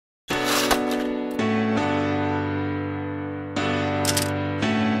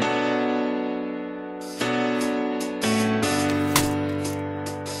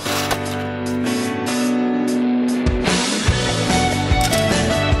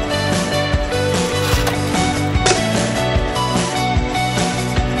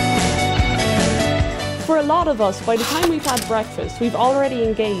of us, by the time we've had breakfast, we've already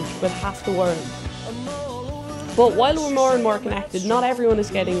engaged with half the world. But while we're more and more connected, not everyone is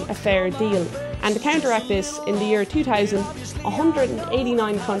getting a fair deal. And to counteract this, in the year 2000,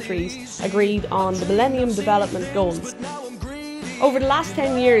 189 countries agreed on the Millennium Development Goals. Over the last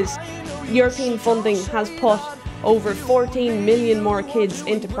 10 years, European funding has put over 14 million more kids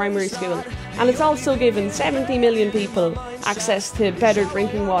into primary school, and it's also given 70 million people access to better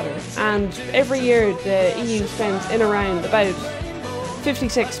drinking water. And every year the EU spends in around about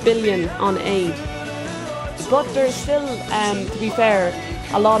 56 billion on aid. But there's still, to be fair,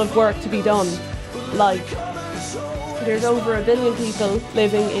 a lot of work to be done. Like, there's over 1 billion people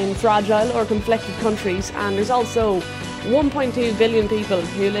living in fragile or conflicted countries, and there's also 1.2 billion people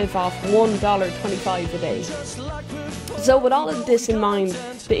who live off $1.25 a day. So with all of this in mind,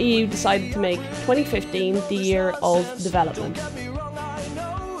 the EU decided to make 2015 the year of development.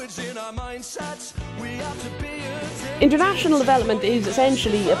 International development is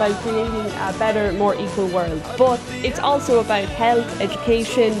essentially about creating a better, more equal world, but it's also about health,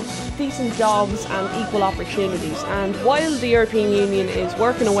 education, decent jobs and equal opportunities. And while the European Union is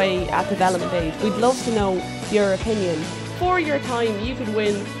working away at development aid, we'd love to know your opinion. For your time, you could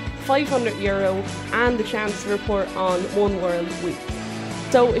win €500 and the chance to report on One World Week.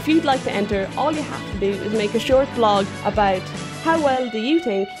 So if you'd like to enter, all you have to do is make a short blog about how well do you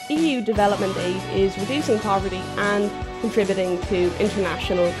think EU development aid is reducing poverty and contributing to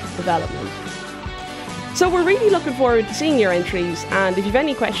international development. So we're really looking forward to seeing your entries, and if you've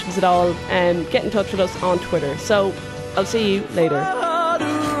any questions at all, get in touch with us on Twitter. So I'll see you later.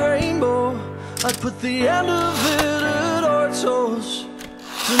 I'd put the end of it at our toes,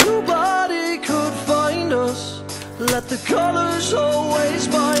 so nobody could find us. Let the colours always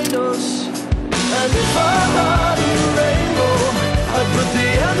bind us. And if I had a rainbow, I'd put the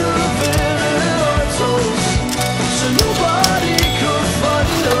end